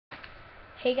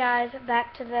Hey guys,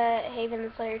 back to the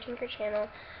Haven Slayer Tinker channel.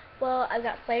 Well, I've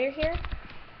got Slayer here.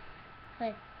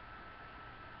 Hey.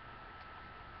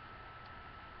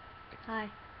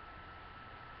 Hi.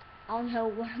 I don't know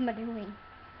what am I doing.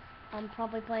 I'm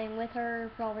probably playing with her,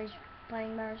 probably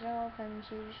playing by herself, and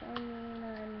she's showing me and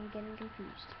I'm getting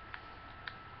confused.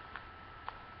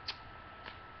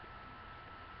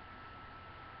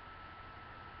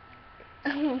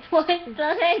 What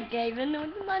the heck, Haven? What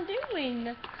am I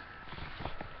doing?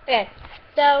 Okay,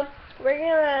 so we're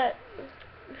gonna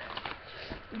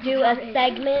do a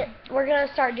segment. We're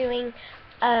gonna start doing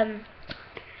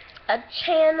a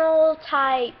channel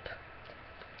type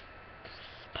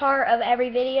part of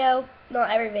every video. Not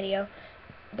every video,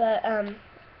 but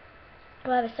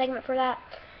we'll have a segment for that,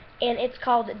 and it's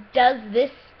called "Does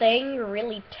This Thing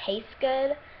Really Taste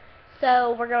Good?"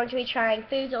 So we're going to be trying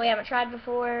foods that we haven't tried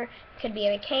before. It could be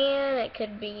in a can, it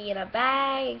could be in a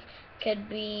bag, it could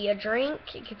be a drink,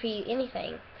 it could be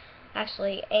anything,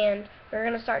 actually, and we're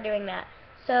going to start doing that.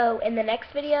 So in the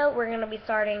next video, we're going to be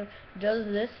starting, does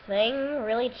this thing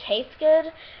really taste good?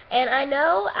 And I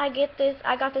know I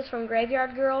got this from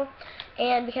Graveyard Girl,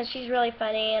 and because she's really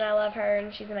funny, and I love her,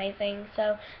 and she's amazing,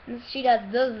 so she does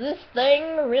this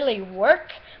thing really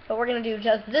work? But we're going to do,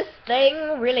 does this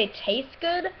thing really taste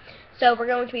good? So we're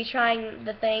going to be trying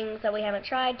the things that we haven't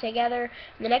tried together.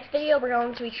 In the next video, we're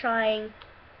going to be trying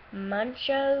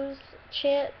Munchos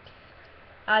chips.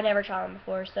 I've never tried them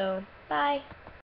before, so bye.